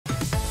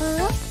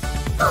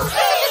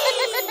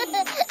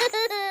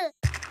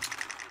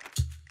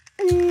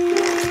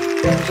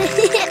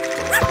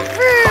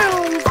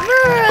Vroom,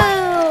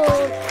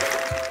 vroom.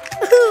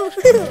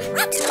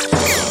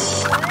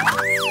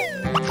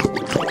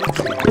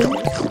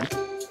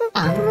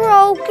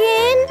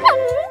 Broken.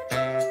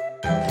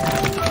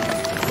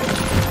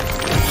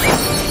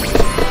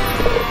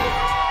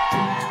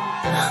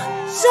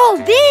 So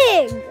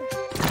big.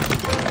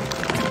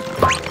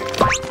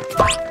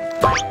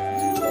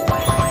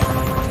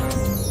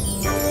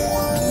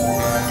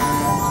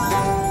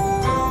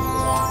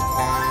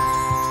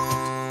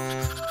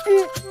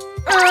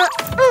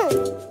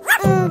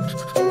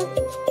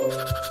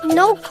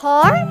 No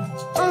car?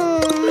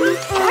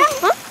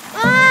 Huh?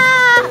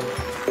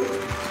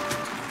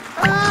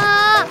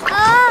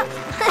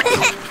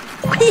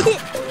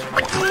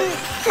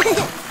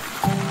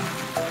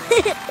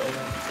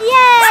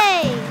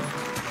 Yay!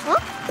 Huh?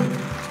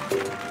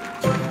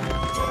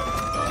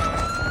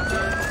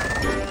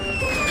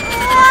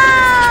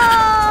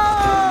 Whoa!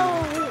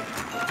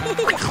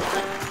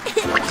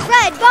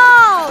 Red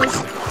balls!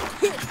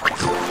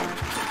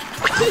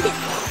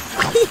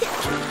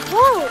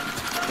 Whoa!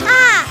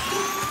 Ah!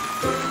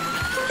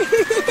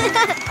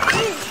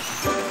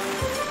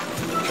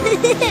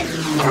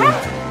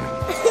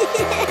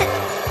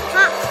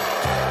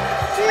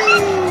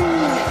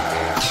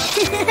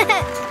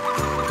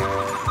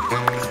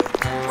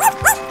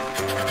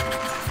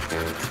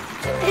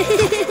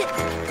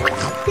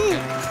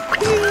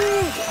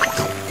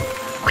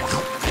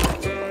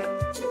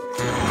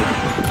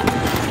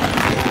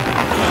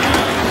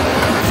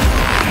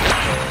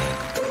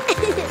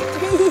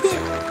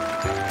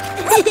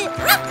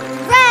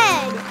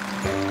 Red!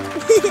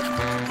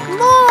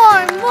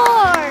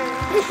 More!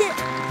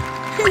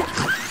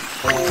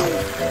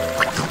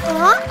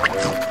 Huh?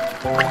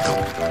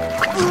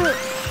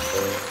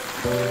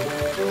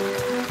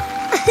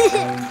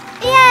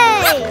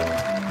 Yay!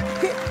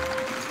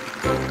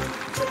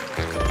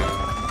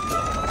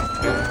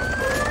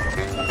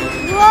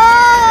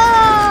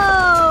 Whoa!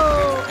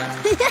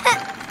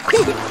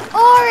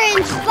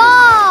 Orange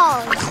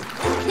balls!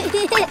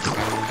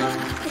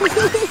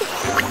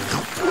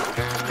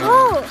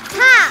 Oh,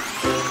 ha!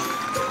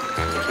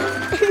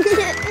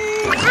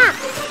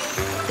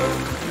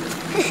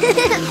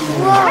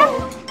 Whoa!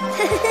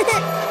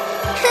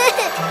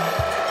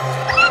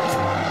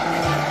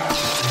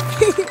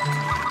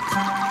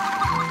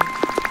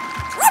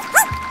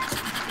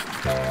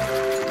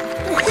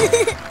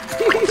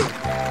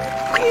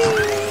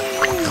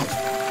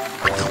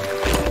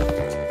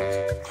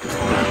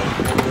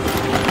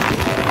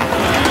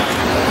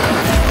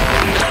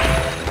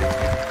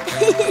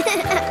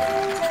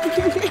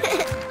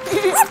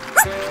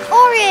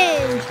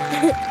 Orange!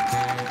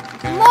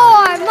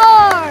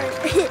 More!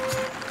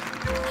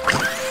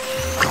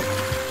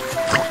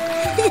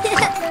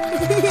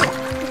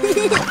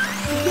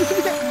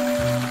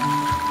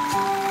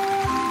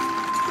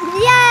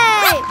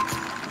 Yay!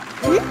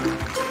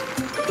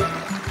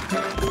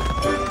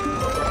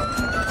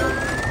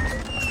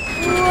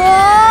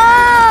 Whoa!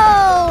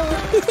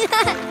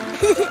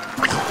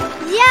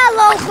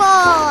 Yellow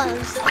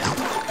balls!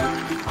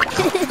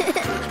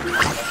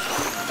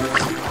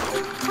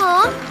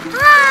 Huh?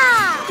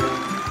 Ah!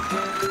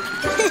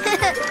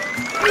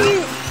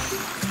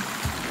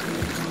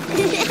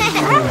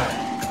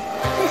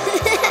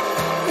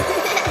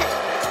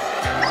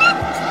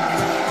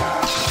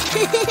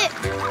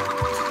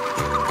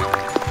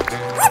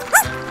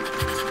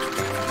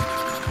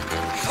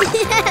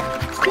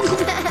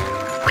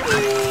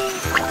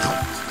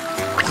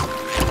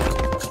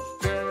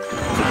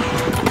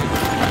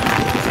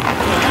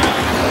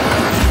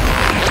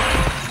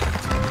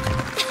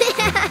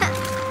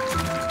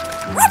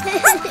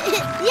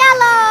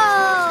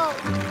 Yellow!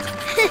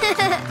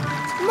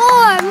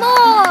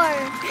 More!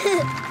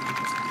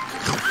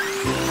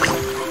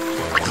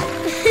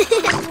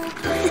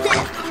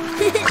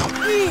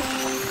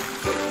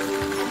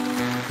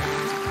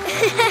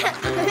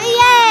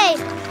 Yay!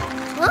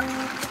 Huh?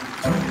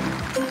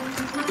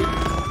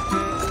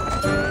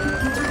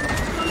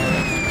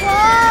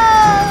 Whoa!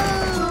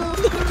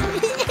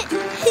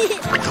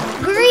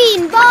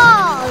 Green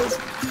balls!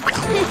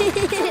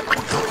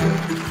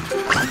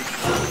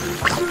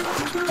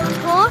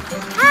 Huh?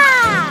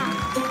 Ah!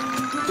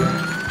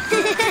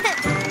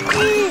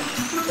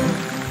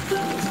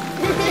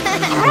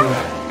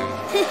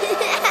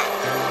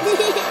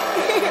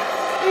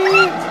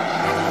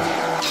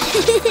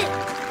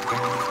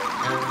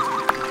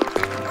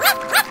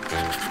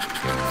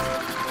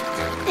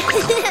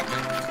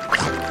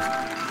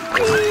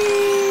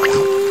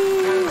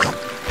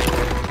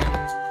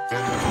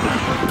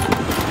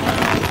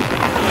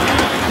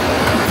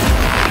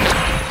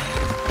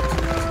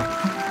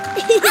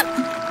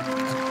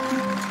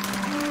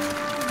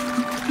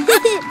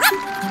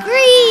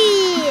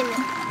 Green!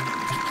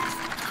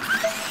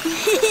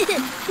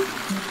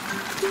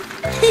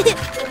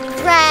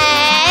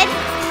 Red,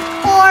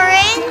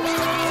 orange,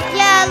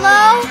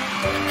 yellow,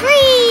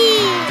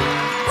 green!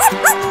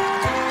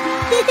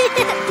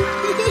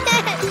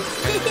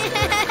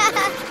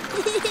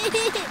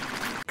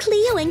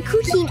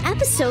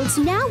 episodes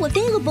now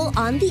available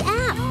on the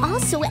app.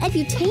 Also,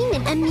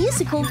 edutainment and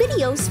musical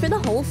videos for the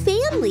whole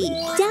family.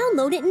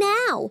 Download it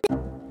now.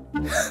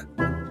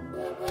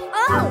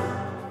 Oh!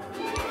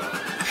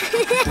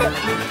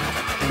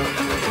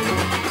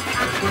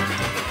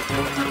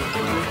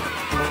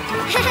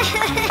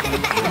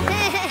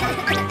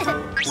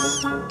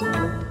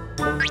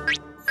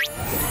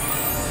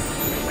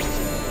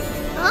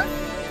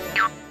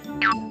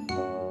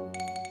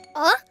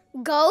 Huh?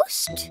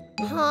 Ghost?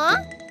 Huh?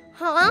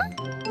 Huh?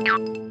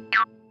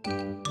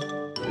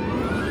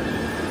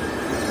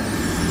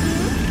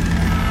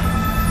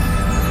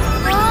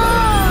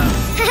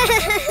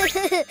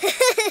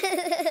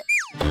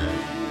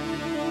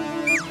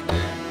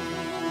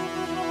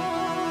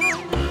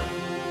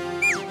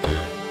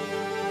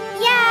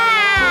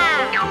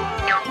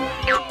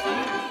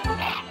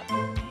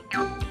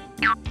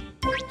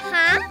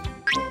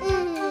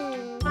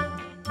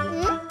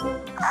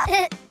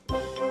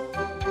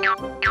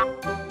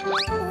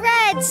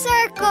 Red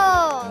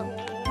circle.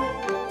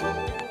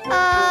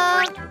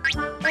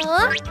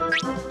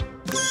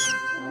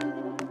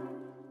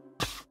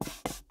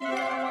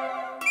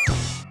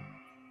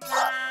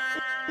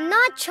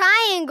 Not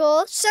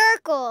triangle,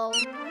 circle.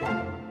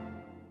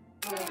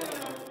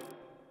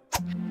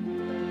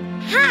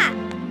 Ha!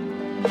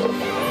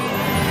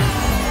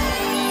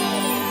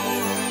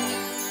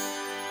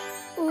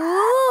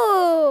 Ooh.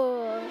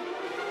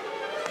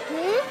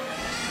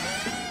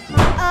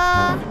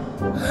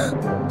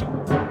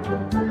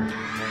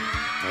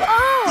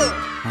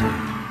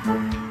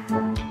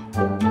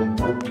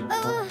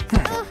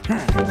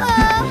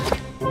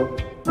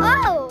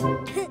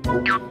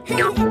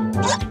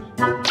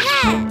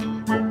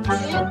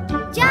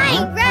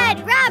 Giant red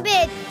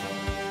rabbit.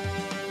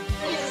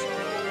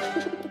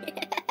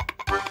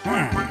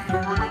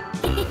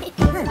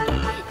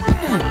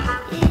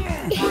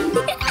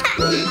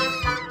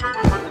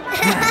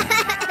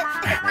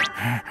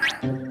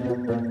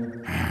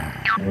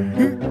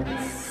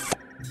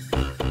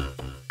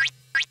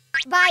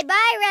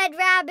 Bye-bye, Red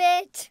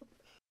Rabbit.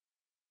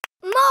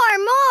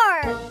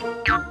 More!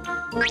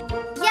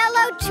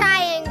 Yellow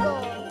triangle.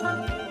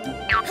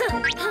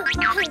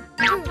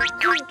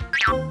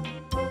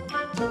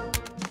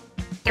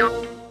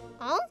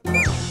 Huh?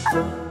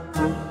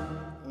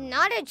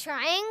 Not a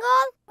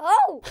triangle?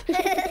 Oh!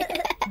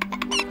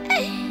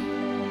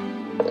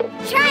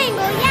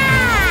 Triangle,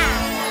 yeah!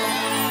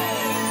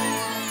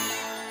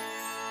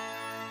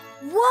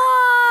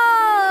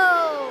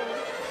 Whoa!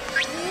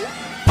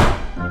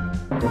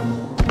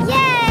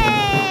 Yay!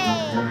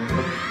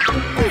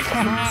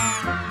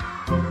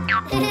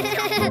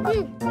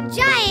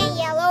 Giant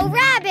yellow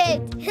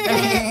rabbit!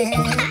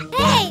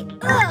 Hey!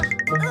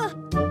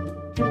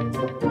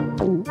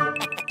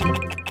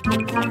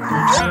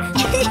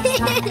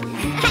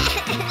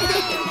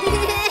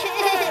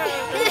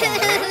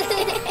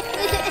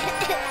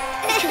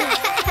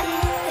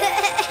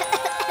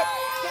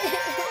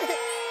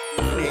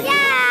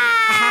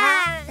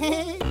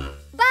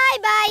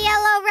 Bye-bye,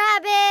 yellow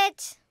rabbit!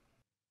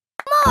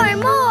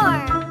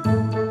 More!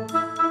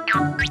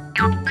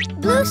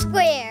 Blue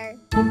square.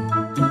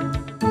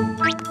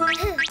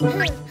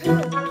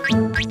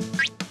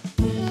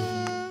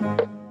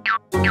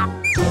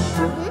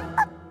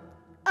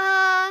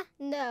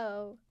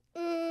 No.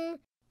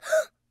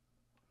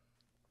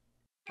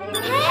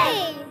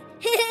 Hey!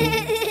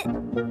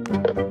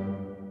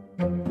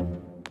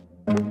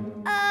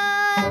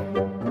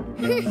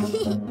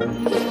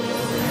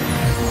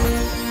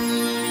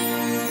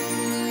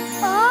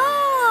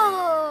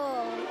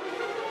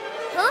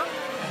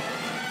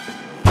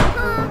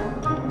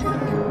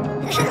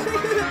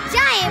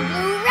 Giant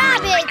blue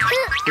rabbit!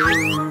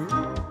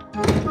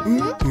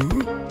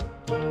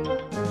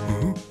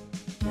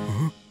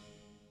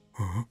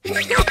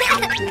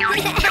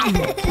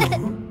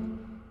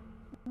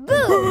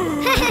 Boo!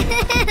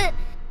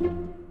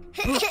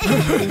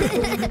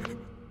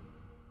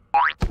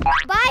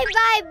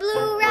 Bye-bye,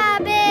 blue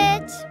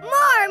rabbit!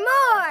 More!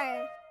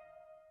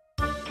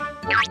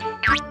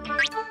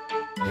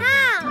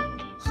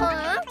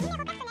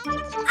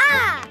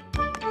 Huh?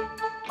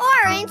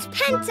 Orange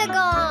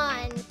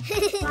pentagon!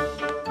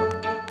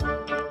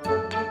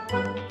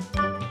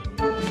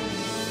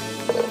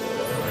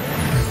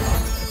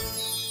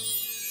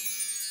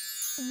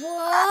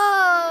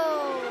 Whoa!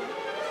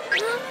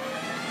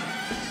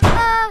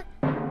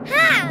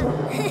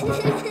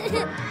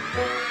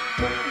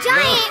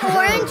 Giant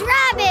orange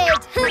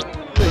rabbit!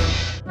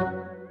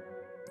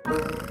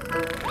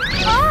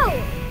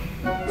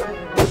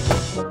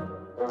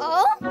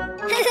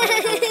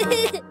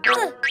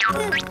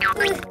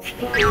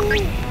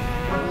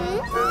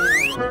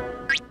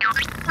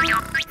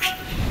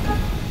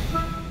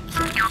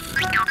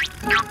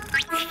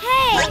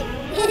 Hey!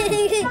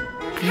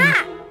 Ha!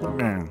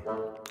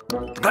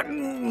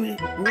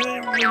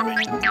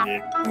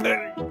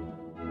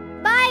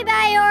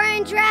 Bye-bye,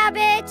 orange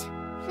rabbit.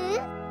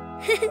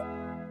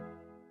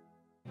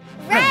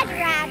 Red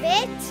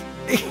rabbit.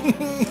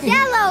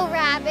 Yellow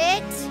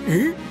rabbit.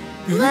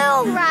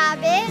 Blue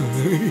rabbit.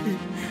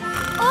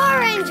 Orange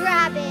Orange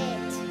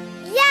rabbit!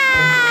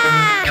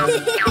 Yeah!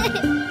 Whee!